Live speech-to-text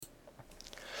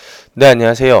네,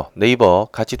 안녕하세요. 네이버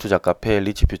가치투자 카페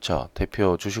리치퓨쳐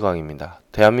대표 주식왕입니다.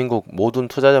 대한민국 모든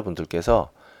투자자분들께서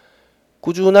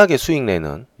꾸준하게 수익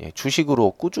내는,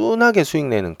 주식으로 꾸준하게 수익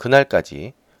내는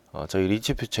그날까지 저희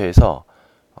리치퓨쳐에서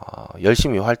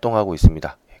열심히 활동하고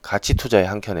있습니다. 가치투자의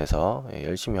한켠에서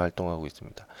열심히 활동하고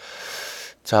있습니다.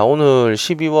 자, 오늘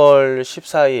 12월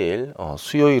 14일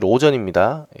수요일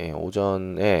오전입니다.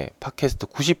 오전에 팟캐스트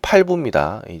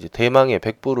 98부입니다. 이제 대망의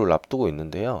 100부를 앞두고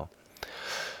있는데요.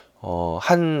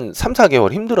 한 3,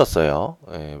 4개월 힘들었어요.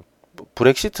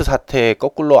 브렉시트 사태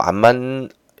거꾸로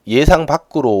예상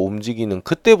밖으로 움직이는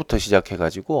그때부터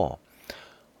시작해가지고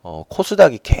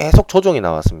코스닥이 계속 조정이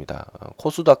나왔습니다.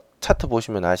 코스닥 차트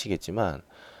보시면 아시겠지만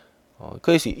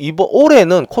그래서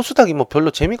올해는 코스닥이 뭐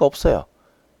별로 재미가 없어요.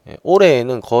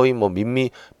 올해에는 거의 뭐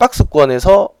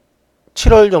박스권에서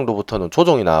 7월 정도부터는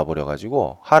조정이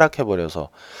나와버려가지고 하락해버려서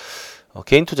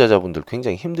개인 투자자분들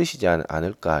굉장히 힘드시지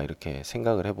않을까 이렇게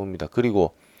생각을 해봅니다.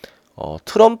 그리고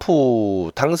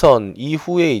트럼프 당선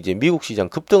이후에 이제 미국 시장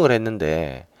급등을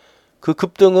했는데 그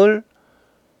급등을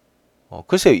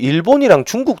글쎄요, 일본이랑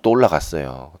중국도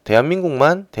올라갔어요.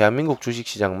 대한민국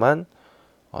주식시장만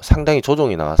상당히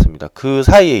조정이 나왔습니다. 그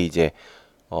사이에 이제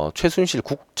최순실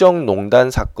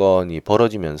국정농단 사건이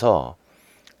벌어지면서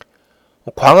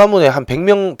광화문에 한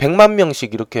 100만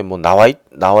명씩 이렇게 뭐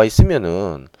나와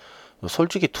있으면은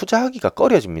솔직히 투자하기가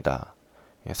꺼려집니다.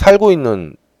 살고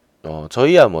있는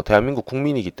저희야 뭐 대한민국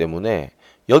국민이기 때문에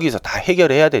여기서 다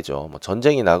해결해야 되죠. 뭐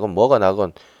전쟁이 나건 뭐가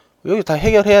나건 여기 다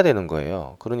해결해야 되는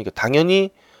거예요. 그러니까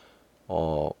당연히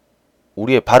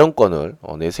우리의 발언권을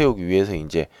내세우기 위해서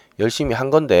이제 열심히 한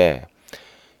건데,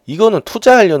 이거는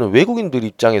투자하려는 외국인들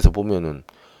입장에서 보면은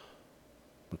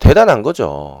대단한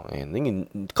거죠.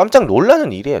 깜짝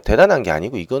놀라는 일이에요. 대단한 게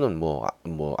아니고 이거는 뭐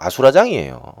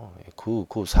아수라장이에요.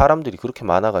 그 사람들이 그렇게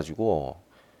많아가지고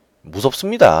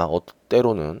무섭습니다.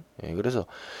 때로는. 그래서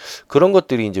그런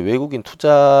것들이 이제 외국인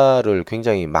투자를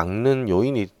굉장히 막는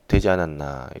요인이 되지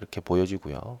않았나 이렇게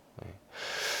보여지고요.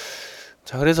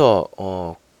 자, 그래서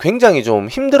굉장히 좀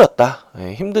힘들었다.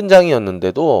 힘든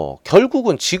장이었는데도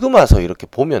결국은 지금 와서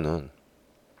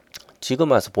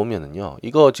보면은요,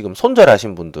 이거 지금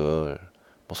손절하신 분들,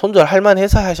 뭐 손절할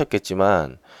만해서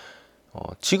하셨겠지만,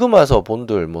 지금 와서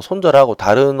본들, 뭐 손절하고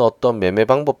다른 어떤 매매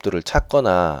방법들을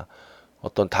찾거나,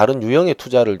 어떤 다른 유형의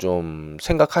투자를 좀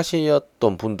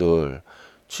생각하셨던 분들,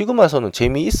 지금 와서는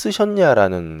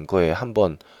재미있으셨냐라는 거에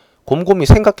한번 곰곰이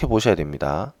생각해 보셔야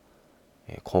됩니다.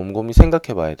 곰곰이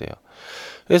생각해 봐야 돼요.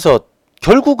 그래서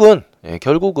결국은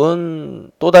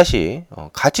또다시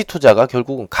가치 투자가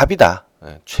결국은 갑이다.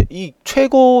 이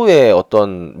최고의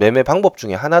어떤 매매 방법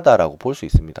중에 하나다라고 볼 수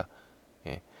있습니다.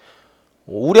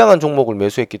 우량한 종목을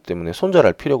매수했기 때문에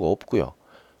손절할 필요가 없고요.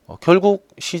 결국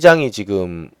시장이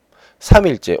지금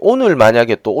 3일째, 오늘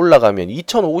만약에 또 올라가면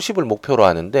 2050을 목표로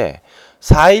하는데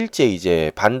 4일째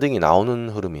이제 반등이 나오는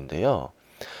흐름인데요.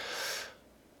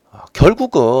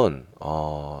 결국은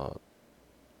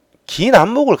긴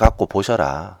안목을 갖고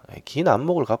보셔라. 긴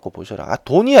안목을 갖고 보셔라.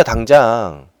 돈이야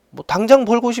당장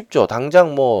벌고 싶죠.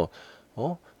 당장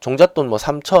종잣돈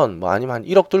 3천 아니면 한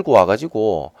 1억 들고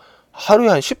와가지고 하루에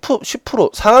한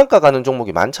 10% 상한가 가는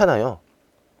종목이 많잖아요.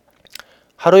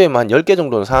 하루에 한 10개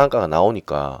정도는 상한가가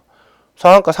나오니까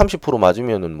상한가 30%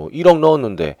 맞으면은 1억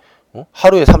넣었는데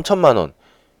하루에 3천만 원.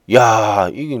 야,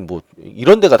 이게 뭐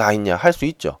이런 데가 다 있냐 할 수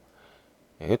있죠.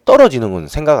 떨어지는 건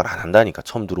생각을 안 한다니까.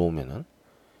 처음 들어오면은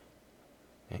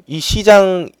이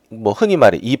시장 흔히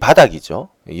말해 이 바닥이죠.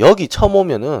 여기 처음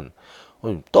오면은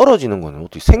떨어지는 거는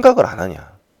어떻게 생각을 안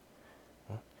하냐.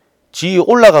 지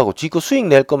올라가고 지 그 수익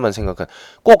낼 것만 생각한.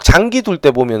 꼭 장기 둘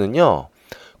때 보면은요,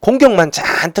 공격만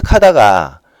잔뜩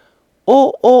하다가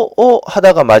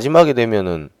하다가 마지막에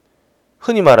되면은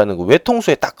흔히 말하는 그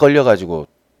외통수에 딱 걸려가지고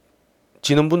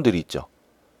지는 분들이 있죠.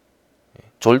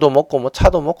 졸도 먹고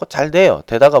차도 먹고 잘 돼요.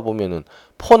 되다가 보면은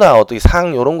포나 어떻게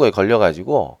상 요런 거에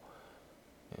걸려가지고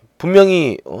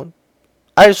분명히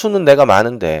알 수는 내가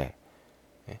많은데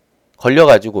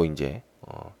걸려가지고 이제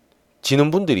지는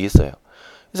분들이 있어요.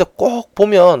 그래서 꼭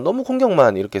보면 너무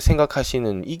공격만 이렇게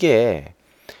생각하시는 이게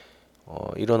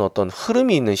이런 어떤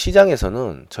흐름이 있는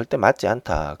시장에서는 절대 맞지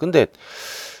않다. 근데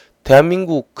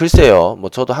대한민국 글쎄요,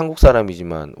 저도 한국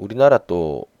사람이지만 우리나라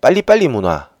또 빨리빨리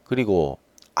문화, 그리고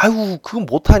아유 그건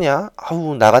못하냐,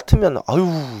 아유 나 같으면 아유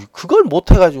그걸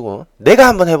못해가지고 내가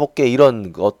한번 해볼게,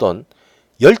 이런 어떤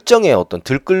열정의 어떤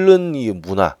들끓는 이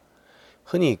문화,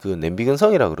 흔히 그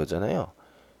냄비근성이라 그러잖아요.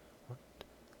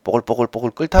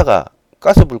 뽀글뽀글 끓다가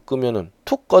가스불 끄면은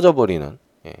툭 꺼져버리는,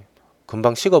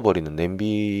 금방 식어버리는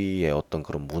냄비의 어떤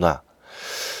그런 문화,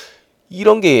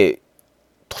 이런 게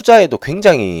투자에도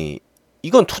굉장히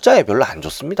이건 투자에 별로 안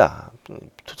좋습니다.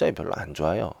 투자에 별로 안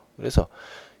좋아요. 그래서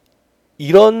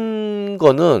이런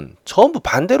거는 전부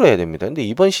반대로 해야 됩니다. 근데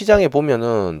이번 시장에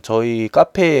보면은 저희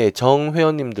카페 정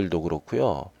회원님들도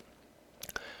그렇고요.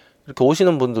 이렇게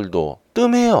오시는 분들도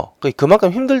뜸해요.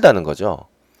 그만큼 힘들다는 거죠.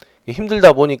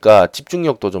 힘들다 보니까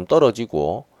집중력도 좀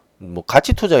떨어지고, 뭐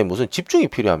가치 투자에 무슨 집중이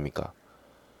필요합니까?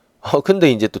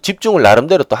 근데 이제 또 집중을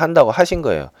나름대로 또 한다고 하신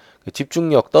거예요.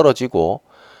 집중력 떨어지고,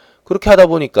 그렇게 하다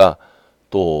보니까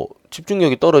또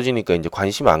집중력이 떨어지니까 이제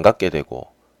관심 안 갖게 되고,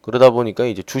 그러다 보니까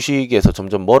이제 주식에서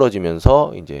점점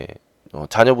멀어지면서 이제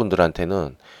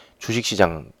자녀분들한테는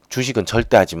주식은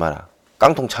절대 하지 마라.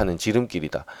 깡통 차는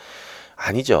지름길이다.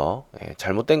 아니죠. 예,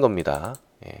 잘못된 겁니다.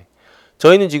 예.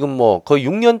 저희는 지금 뭐 거의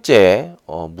 6년째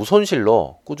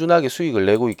무손실로 꾸준하게 수익을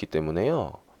내고 있기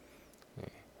때문에요.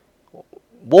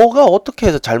 뭐가 어떻게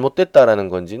해서 잘못됐다라는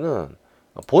건지는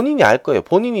본인이 알 거예요.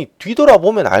 본인이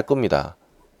뒤돌아보면 알 겁니다.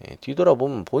 예,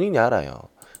 뒤돌아보면 본인이 알아요.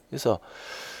 그래서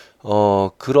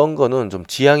그런 거는 좀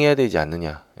지양해야 되지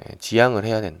않느냐. 예, 지양을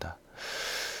해야 된다.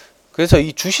 그래서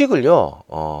이 주식을요,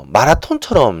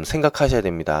 마라톤처럼 생각하셔야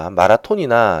됩니다.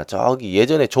 마라톤이나 저기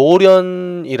예전에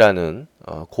조련이라는,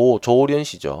 고 조련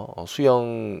씨죠.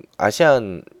 수영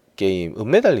아시안 게임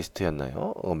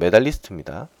은메달리스트였나요?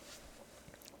 메달리스트입니다.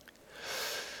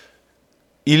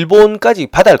 일본까지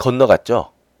바다를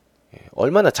건너갔죠.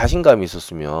 얼마나 자신감이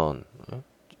있었으면,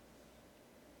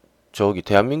 저기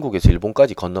대한민국에서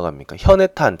일본까지 건너갑니까?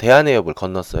 현해탄 대한해협을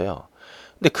건넜어요.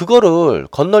 근데 그거를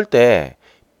건널 때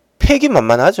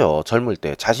패기만만하죠. 젊을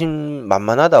때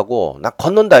자신만만하다고 나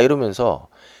건넌다 이러면서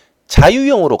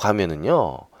자유형으로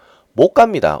가면은요 못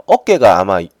갑니다. 어깨가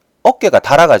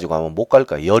달아가지고 아마 못 갈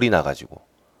거야. 열이 나가지고.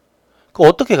 그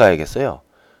어떻게 가야겠어요?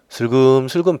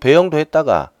 슬금슬금 배영도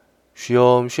했다가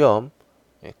쉬엄쉬엄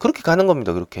그렇게 가는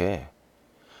겁니다. 그렇게.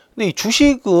 근데 이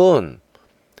주식은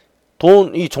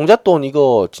이 종잣돈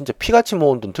이거 진짜 피같이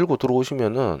모은 돈 들고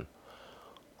들어오시면은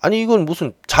아니 이건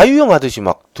무슨 자유형 하듯이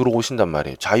막 들어오신단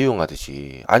말이에요. 자유형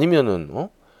하듯이. 아니면은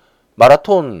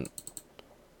마라톤에서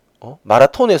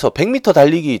 100m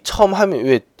달리기 처음 하면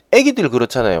왜 애기들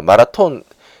그렇잖아요. 마라톤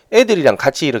애들이랑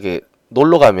같이 이렇게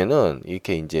놀러 가면은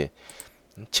이렇게 이제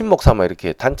친목 삼아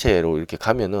이렇게 단체로 이렇게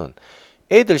가면은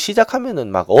애들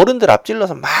시작하면은 막 어른들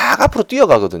앞질러서 막 앞으로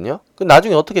뛰어가거든요. 그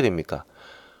나중에 어떻게 됩니까?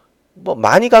 뭐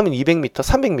많이 가면 200m,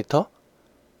 300m?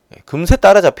 금세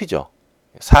따라잡히죠.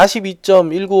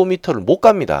 42.195m를 못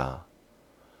갑니다.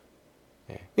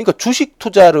 그러니까 주식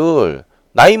투자를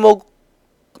나이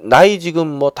지금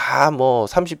뭐 다 뭐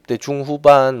 30대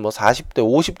중후반, 뭐 40대,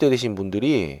 50대 되신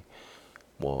분들이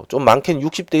뭐 좀 많게는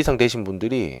 60대 이상 되신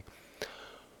분들이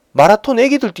마라톤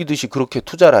애기들 뛰듯이 그렇게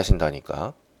투자를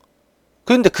하신다니까.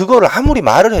 그런데 그거를 아무리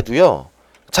말을 해도요.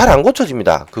 잘 안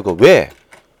고쳐집니다. 그거 왜?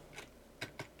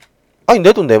 아니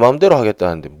내 돈 내 마음대로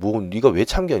하겠다는데 뭐 네가 왜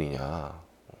참견이냐.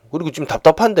 그리고 지금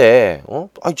답답한데,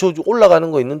 아니, 저 올라가는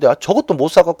거 있는데, 저것도 못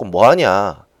사갖고 뭐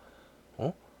하냐.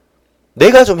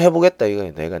 내가 좀 해보겠다, 이거.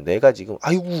 내가 지금,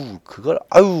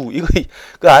 이거,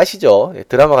 그거 아시죠?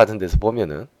 드라마 같은 데서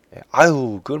보면은,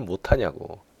 그걸 못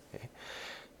하냐고.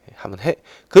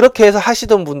 그렇게 해서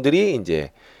하시던 분들이,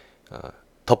 이제,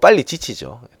 더 빨리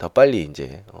지치죠. 더 빨리,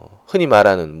 이제, 흔히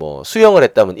말하는, 뭐, 수영을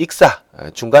했다면 익사,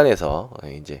 중간에서,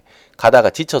 이제,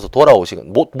 가다가 지쳐서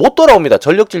돌아오시건 못 돌아옵니다.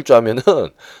 전력 질주하면은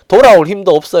돌아올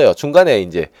힘도 없어요. 중간에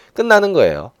이제 끝나는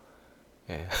거예요.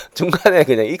 예. 중간에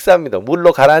그냥 익사합니다.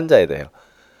 물로 가라앉아야 돼요.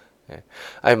 예.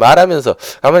 아니 말하면서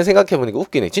가만히 생각해 보니까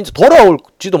웃기네. 진짜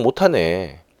돌아올지도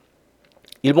못하네.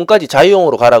 일본까지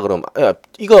자유형으로 가라 그러면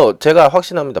이거 제가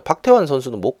확신합니다. 박태환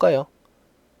선수는 못 가요.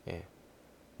 예.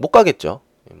 못 가겠죠.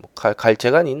 뭐 갈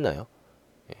재간이 있나요?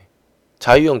 예.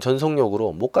 자유형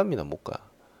전속력으로 못 갑니다. 못 가.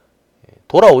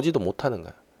 돌아오지도 못하는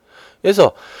거야.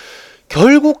 그래서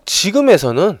결국 지금에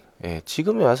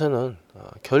와서는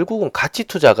결국은 가치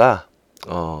투자가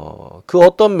그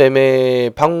어떤 매매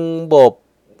방법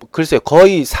글쎄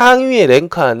거의 상위에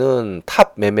랭크하는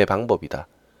탑 매매 방법이다.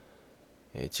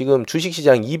 지금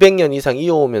주식시장 200년 이상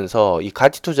이어오면서 이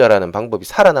가치 투자라는 방법이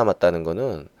살아남았다는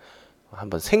거는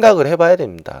한번 생각을 해봐야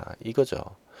됩니다. 이거죠.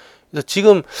 그래서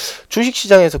지금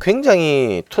주식시장에서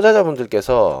굉장히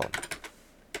투자자분들께서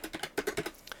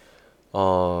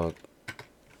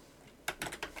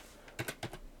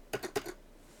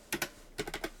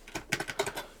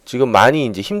지금 많이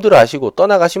이제 힘들어 하시고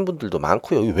떠나가신 분들도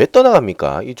많고요. 왜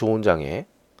떠나갑니까? 이 좋은 장에.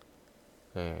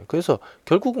 그래서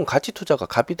결국은 가치 투자가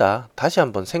갑이다. 다시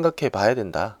한번 생각해 봐야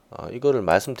된다. 이거를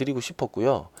말씀드리고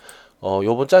싶었고요.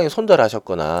 요번 장에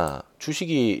손절하셨거나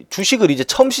주식을 이제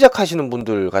처음 시작하시는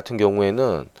분들 같은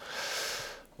경우에는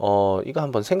이거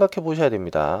한번 생각해 보셔야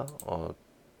됩니다.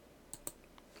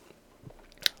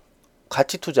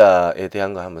 가치 투자에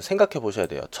대한 거 한번 생각해 보셔야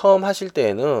돼요. 처음 하실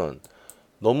때에는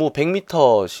너무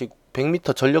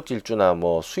 100m 전력 질주나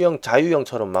뭐 수영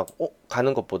자유형처럼 막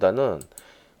가는 것보다는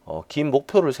긴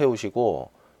목표를 세우시고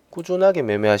꾸준하게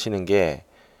매매하시는 게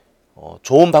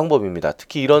좋은 방법입니다.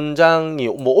 특히 이런 장이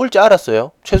뭐 올 줄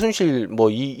알았어요? 최순실 뭐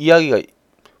이 이야기가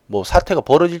뭐 사태가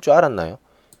벌어질 줄 알았나요?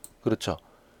 그렇죠.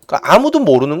 그러니까 아무도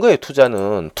모르는 거예요.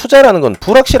 투자라는 건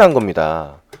불확실한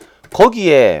겁니다.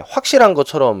 거기에 확실한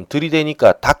것처럼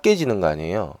들이대니까 다 깨지는 거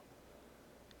아니에요.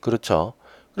 그렇죠.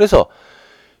 그래서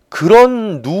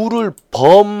그런 룰을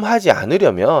범하지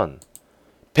않으려면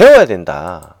배워야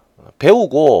된다.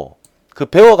 배우고 그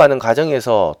배워가는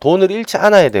과정에서 돈을 잃지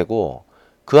않아야 되고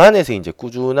그 안에서 이제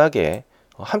꾸준하게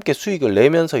함께 수익을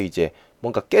내면서 이제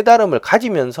뭔가 깨달음을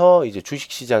가지면서 이제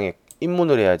주식시장에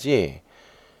입문을 해야지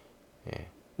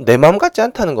내 마음 같지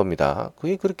않다는 겁니다.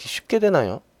 그게 그렇게 쉽게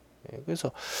되나요?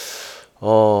 그래서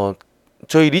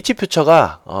저희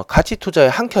리치퓨쳐가 가치투자의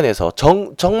한켠에서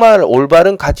정말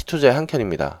올바른 가치투자의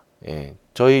한켠입니다.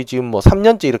 저희 지금 뭐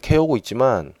 3년째 이렇게 해오고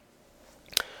있지만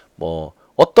뭐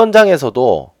어떤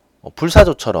장에서도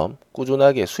불사조처럼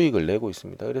꾸준하게 수익을 내고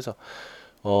있습니다. 그래서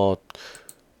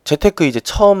재테크 이제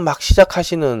처음 막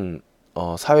시작하시는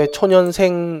사회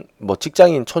초년생 뭐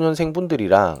직장인 초년생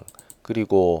분들이랑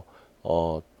그리고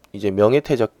이제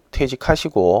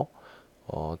명예퇴직하시고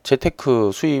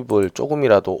재테크 수입을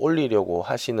조금이라도 올리려고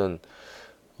하시는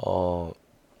뭐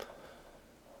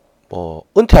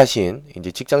은퇴하신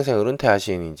이제 직장생활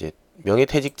은퇴하신 이제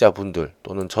명예퇴직자 분들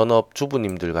또는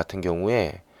전업주부님들 같은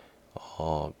경우에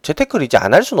재테크를 이제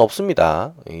안 할 수는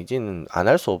없습니다. 이제는 안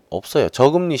할 수 없어요.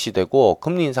 저금리 시대고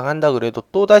금리 인상한다 그래도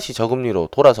또다시 저금리로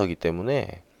돌아서기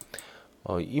때문에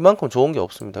이만큼 좋은 게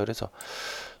없습니다. 그래서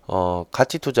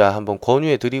가치 투자 한번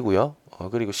권유해 드리고요.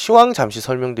 그리고 시황 잠시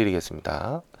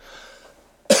설명드리겠습니다.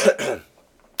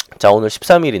 자, 오늘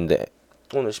 13일인데요.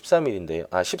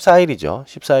 14일이죠.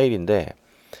 14일인데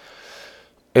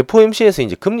FOMC에서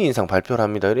이제 금리 인상 발표를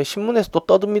합니다. 그래 신문에서 또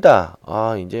떠듭니다.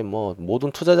 이제 뭐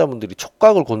모든 투자자분들이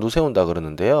촉각을 곤두세운다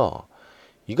그러는데요.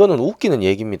 이거는 웃기는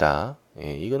얘기입니다.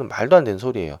 이거는 말도 안 되는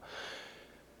소리예요.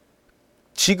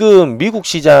 지금 미국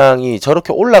시장이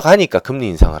저렇게 올라가니까 금리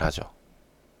인상을 하죠.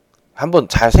 한번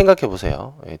잘 생각해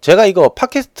보세요. 제가 이거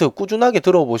팟캐스트 꾸준하게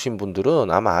들어보신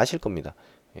분들은 아마 아실 겁니다.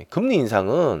 금리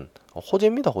인상은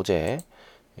호재입니다. 호재.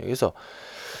 그래서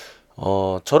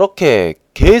저렇게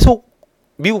계속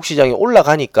미국 시장이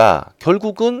올라가니까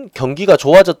결국은 경기가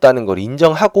좋아졌다는 걸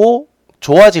인정하고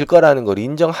좋아질 거라는 걸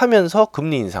인정하면서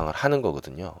금리 인상을 하는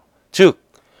거거든요. 즉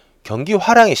경기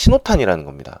화랑의 신호탄이라는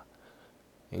겁니다.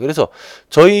 그래서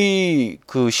저희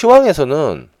그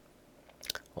시황에서는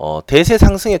대세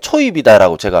상승의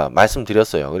초입이다라고 제가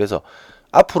말씀드렸어요. 그래서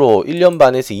앞으로 1년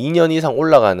반에서 2년 이상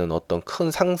올라가는 어떤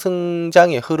큰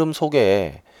상승장의 흐름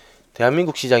속에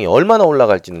대한민국 시장이 얼마나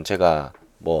올라갈지는 제가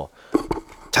뭐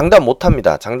장담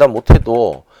못합니다. 장담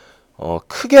못해도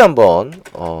크게 한번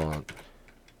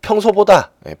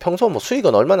평소보다 평소 뭐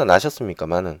수익은 얼마나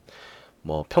나셨습니까만은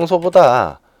뭐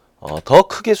평소보다 더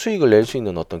크게 수익을 낼 수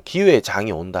있는 어떤 기회의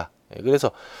장이 온다.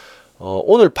 그래서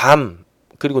오늘 밤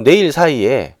그리고 내일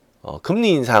사이에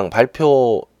금리 인상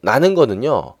발표 나는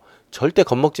거는요 절대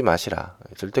겁먹지 마시라.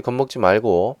 절대 겁먹지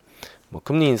말고 뭐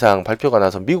금리 인상 발표가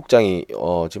나서 미국장이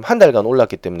지금 한 달간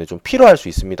올랐기 때문에 좀 피로할 수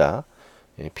있습니다.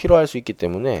 피로할 수 있기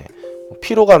때문에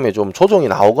피로감에 좀 조정이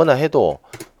나오거나 해도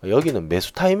여기는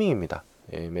매수 타이밍입니다.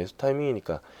 매수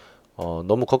타이밍이니까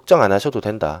너무 걱정 안 하셔도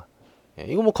된다.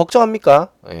 이거 뭐 걱정합니까?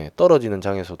 떨어지는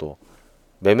장에서도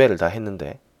매매를 다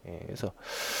했는데 그래서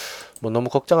뭐 너무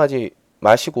걱정하지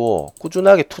마시고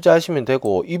꾸준하게 투자하시면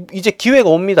되고 이제 기회가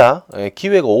옵니다.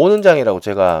 기회가 오는 장이라고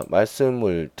제가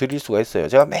말씀을 드릴 수가 있어요.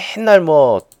 제가 맨날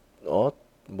뭐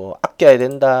아껴야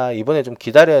된다, 이번에 좀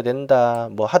기다려야 된다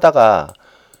뭐 하다가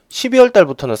 12월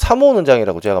달부터는 사모으는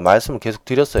장이라고 제가 말씀을 계속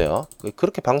드렸어요.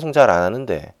 그렇게 방송 잘 안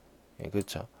하는데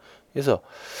그렇죠. 그래서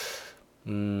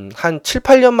한 7,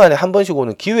 8년 만에 한 번씩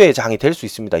오는 기회의 장이 될 수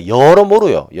있습니다.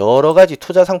 여러모로요. 여러 가지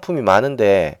투자 상품이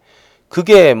많은데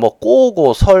그게 뭐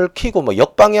꼬고 설키고 뭐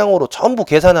역방향으로 전부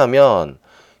계산하면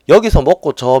여기서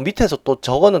먹고 저 밑에서 또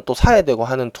저거는 또 사야 되고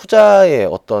하는 투자의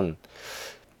어떤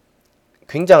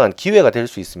굉장한 기회가 될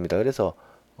수 있습니다. 그래서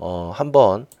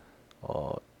한번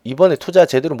이번에 투자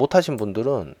제대로 못하신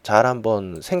분들은 잘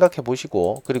한번 생각해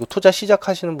보시고 그리고 투자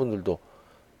시작하시는 분들도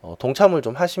동참을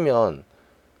좀 하시면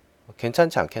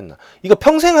괜찮지 않겠나. 이거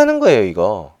평생 하는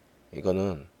거예요.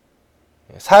 이거는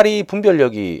사리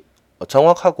분별력이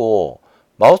정확하고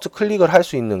마우스 클릭을 할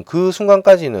수 있는 그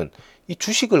순간까지는 이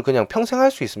주식을 그냥 평생 할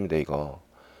수 있습니다.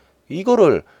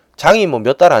 이거를 장이 뭐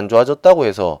몇 달 안 좋아졌다고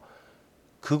해서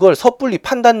그걸 섣불리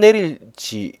판단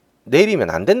내릴지 내리면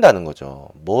안 된다는 거죠.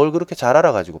 뭘 그렇게 잘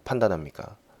알아가지고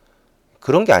판단합니까?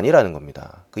 그런 게 아니라는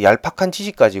겁니다. 그 얄팍한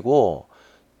지식 가지고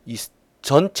이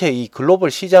전체 이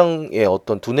글로벌 시장의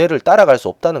어떤 두뇌를 따라갈 수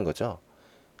없다는 거죠.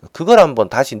 그걸 한번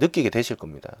다시 느끼게 되실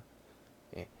겁니다.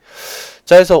 예.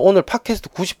 자, 해서 오늘 팟캐스트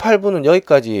 98분은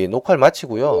여기까지 녹화를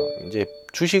마치고요. 이제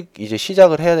주식 이제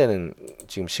시작을 해야 되는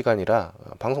지금 시간이라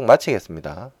방송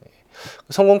마치겠습니다.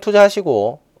 성공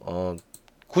투자하시고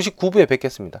 99부에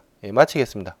뵙겠습니다. 예,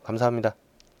 마치겠습니다. 감사합니다.